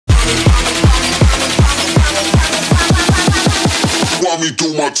Want me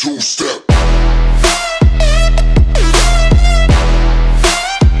do my two-step.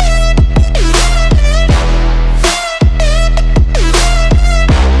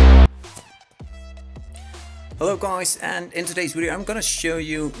 Hello guys, and in today's video I'm gonna show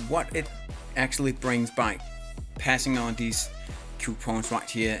you what it actually brings by passing on these coupons right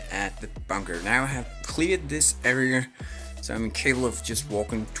here at the bunker. Now I have cleared this area, so I'm capable of just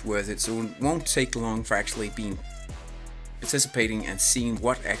walking towards it, so it won't take long for actually being participating and seeing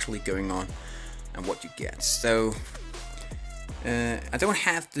what actually going on and what you get. So I don't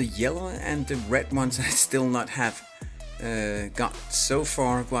have the yellow and the red ones. I still not have got so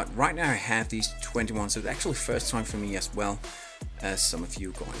far, but right now I have these 21, so it's actually first time for me as well as some of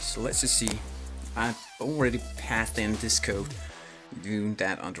you guys. So let's just see. I've already passed in this code, doing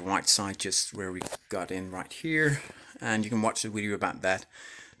that on the right side, just where we got in right here, and you can watch the video about that.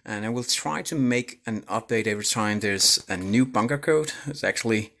 And I will try to make an update every time there's a new bunker code. It's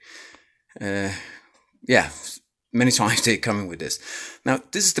actually yeah, many times they're coming with this. Now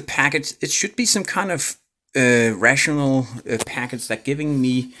this is the package. It should be some kind of rational package that giving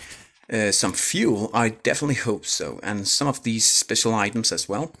me some fuel. I definitely hope so, and some of these special items as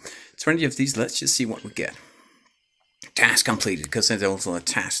well. 20 of these. Let's just see what we get. Task completed, because there's also a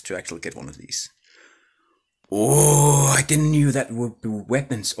task to actually get one of these. Oh, I didn't knew that would be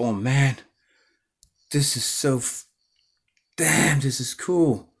weapons. Oh man, this is so damn, this is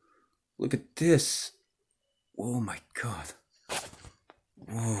cool. Look at this. Oh my god.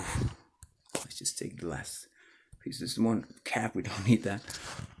 Whoa. Let's just take the last piece. This is one cap, we don't need that.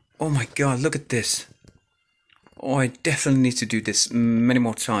 Oh my god, look at this. Oh, I definitely need to do this many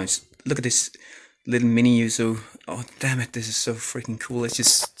more times. Look at this little mini user. Oh damn it, this is so freaking cool. Let's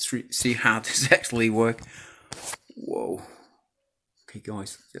just see how this actually works. Whoa. Okay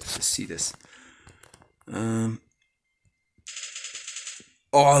guys, let's just see this.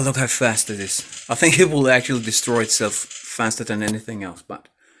 Oh, look how fast it is. I think it will actually destroy itself faster than anything else, but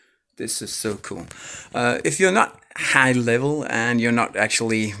this is so cool. If you're not high level and you're not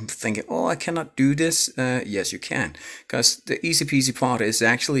actually thinking, oh, I cannot do this, yes you can, because the easy peasy part is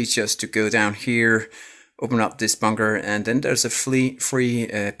actually just to go down here, open up this bunker, and then there's a free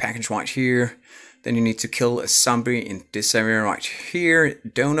package right here. Then you need to kill a zombie in this area right here.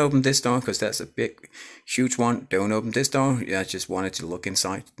 Don't open this door, because that's a big huge one. Don't open this door. Yeah, I just wanted to look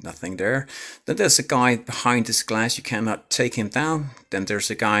inside. Nothing there. Then there's a guy behind this glass. You cannot take him down. Then there's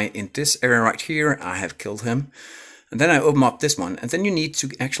a guy in this area right here. I have killed him. And then I open up this one. And then you need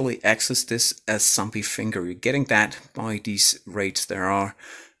to actually access this as zombie finger. You're getting that by these raids there are.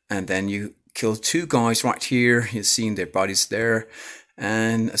 And then you kill two guys right here. You're seeing their bodies there.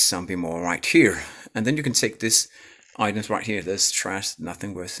 And a zombie more right here. And then you can take this items right here. There's trash,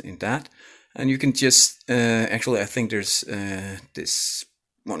 nothing worth in that. And you can just actually, I think there's this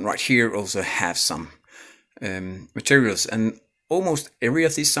one right here also have some materials, and almost every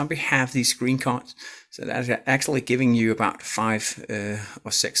of these zombies have these green cards, so that's actually giving you about 5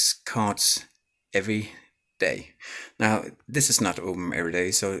 or 6 cards every day. Now this is not open every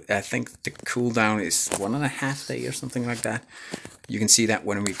day, so I think the cooldown is 1.5 days or something like that. You can see that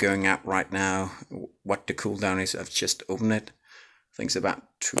when we're going out right now, what the cooldown is. I've just opened it. I think it's about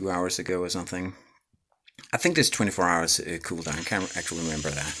 2 hours ago or something. I think there's 24 hours cooldown. I can't actually remember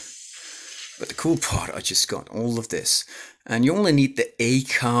that. But the cool part, I just got all of this, and you only need the A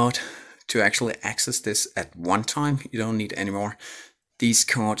card to actually access this at one time. You don't need any more. These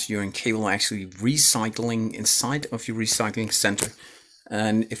cards you're incapable of actually recycling inside of your recycling center.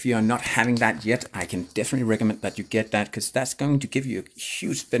 And if you are not having that yet, I can definitely recommend that you get that, because that's going to give you a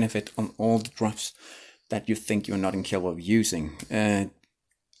huge benefit on all the drops that you think you're not incapable of using.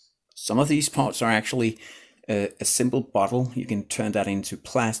 Some of these parts are actually a simple bottle. You can turn that into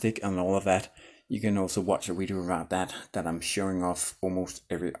plastic and all of that. You can also watch a video about that I'm showing off almost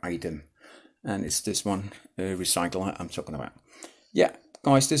every item. And it's this one, recycler, I'm talking about. Yeah,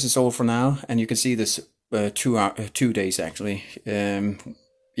 guys, this is all for now, and you can see this 2 days actually.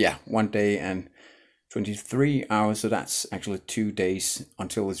 Yeah, 1 day and 23 hours, so that's actually 2 days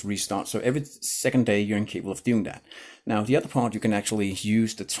until it's restarts. So every second day you're incapable of doing that. Now the other part, you can actually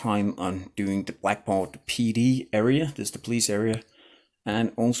use the time on doing the black part, the PD area. This is the police area,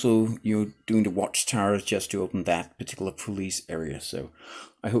 and also you're doing the watchtower just to open that particular police area. So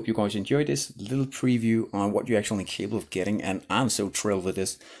I hope you guys enjoyed this little preview on what you're actually capable of getting, and I'm so thrilled with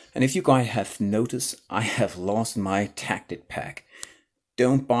this. And if you guys have noticed, I have lost my tactic pack.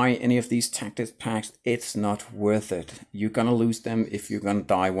 Don't buy any of these tactics packs. It's not worth it. You're gonna lose them if you're gonna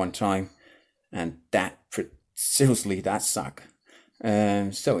die one time, and that seriously, that suck.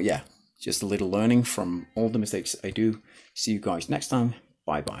 So yeah, just a little learning from all the mistakes I do. See you guys next time.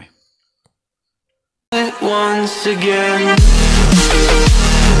 Bye bye. Once again.